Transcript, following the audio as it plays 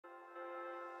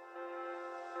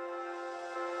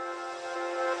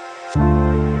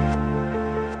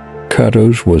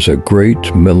Qutuz was a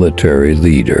great military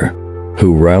leader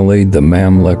who rallied the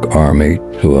Mamluk army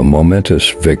to a momentous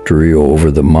victory over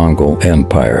the Mongol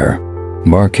Empire,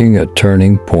 marking a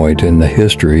turning point in the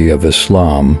history of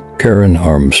Islam. Karen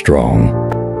Armstrong.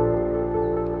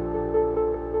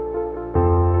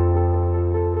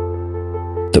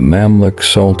 The Mamluk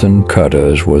Sultan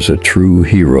Qutuz was a true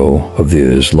hero of the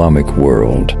Islamic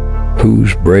world,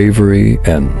 whose bravery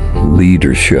and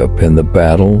leadership in the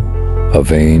Battle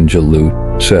of Ain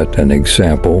Jalut set an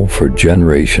example for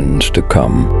generations to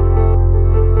come.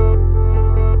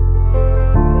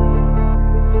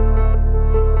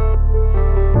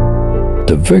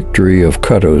 The victory of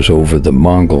Qutuz over the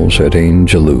Mongols at Ain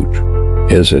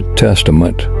Jalut is a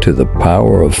testament to the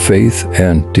power of faith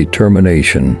and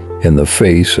determination in the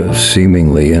face of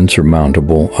seemingly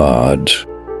insurmountable odds.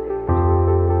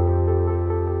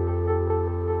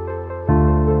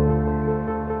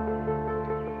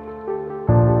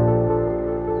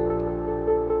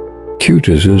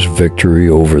 Qutuz's victory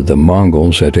over the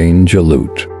Mongols at Ain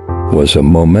Jalut was a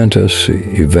momentous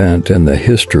event in the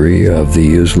history of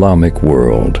the Islamic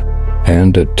world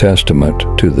and a testament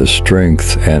to the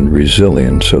strength and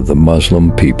resilience of the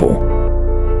Muslim people.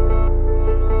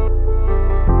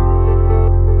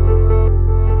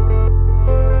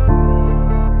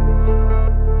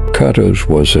 Qutuz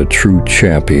was a true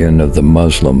champion of the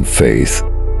Muslim faith,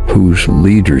 whose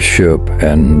leadership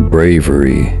and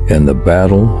bravery in the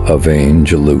Battle of Ain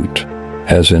Jalut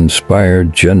has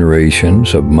inspired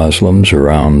generations of Muslims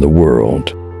around the world.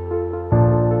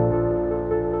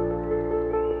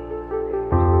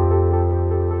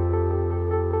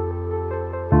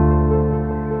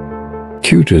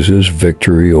 Qutuz's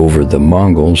victory over the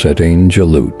Mongols at Ain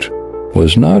Jalut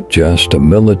was not just a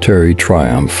military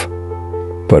triumph,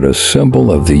 but a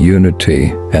symbol of the unity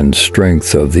and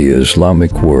strength of the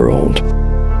Islamic world.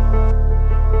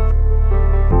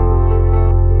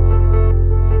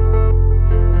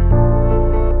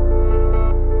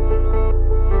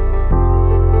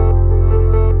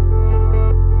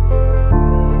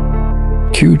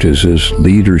 Qutuz's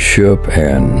leadership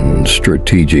and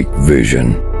strategic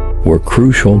vision were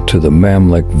crucial to the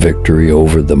Mamluk victory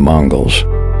over the Mongols,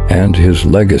 and his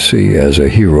legacy as a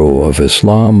hero of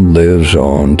Islam lives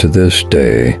on to this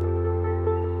day.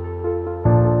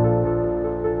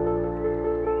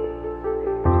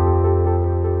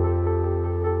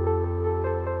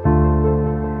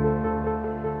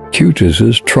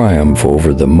 Qutuz's triumph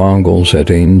over the Mongols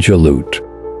at Ain Jalut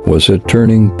was a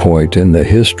turning point in the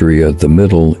history of the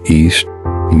Middle East,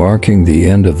 marking the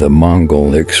end of the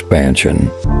Mongol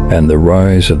expansion and the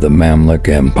rise of the Mamluk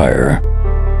Empire.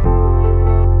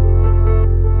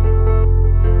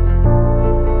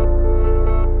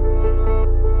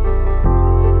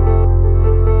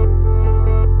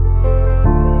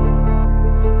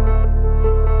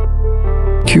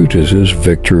 Qutuz's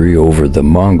victory over the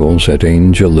Mongols at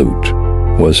Ain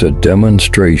Jalut was a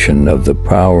demonstration of the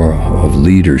power of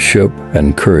leadership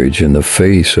and courage in the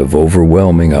face of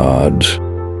overwhelming odds.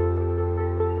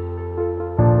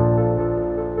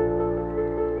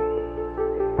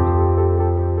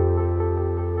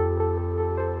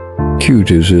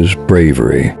 Qutuz's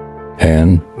bravery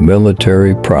and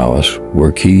military prowess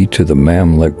were key to the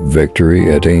Mamluk victory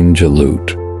at Ain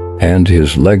Jalut, and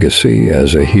his legacy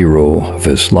as a hero of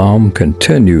Islam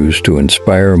continues to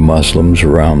inspire Muslims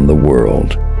around the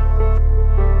world.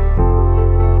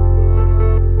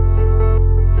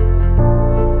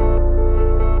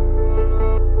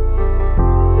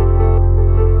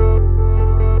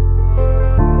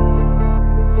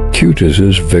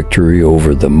 Qutuz's victory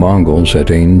over the Mongols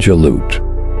at Ain Jalut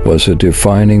was a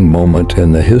defining moment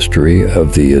in the history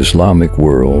of the Islamic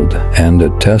world and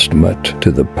a testament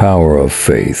to the power of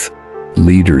faith,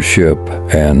 leadership,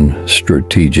 and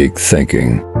strategic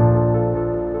thinking.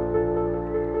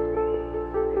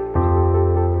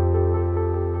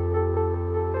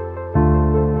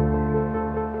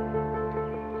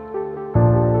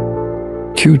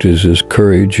 Qutuz's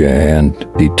courage and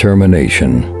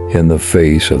determination in the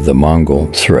face of the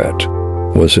Mongol threat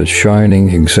was a shining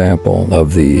example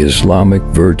of the Islamic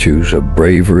virtues of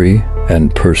bravery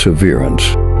and perseverance.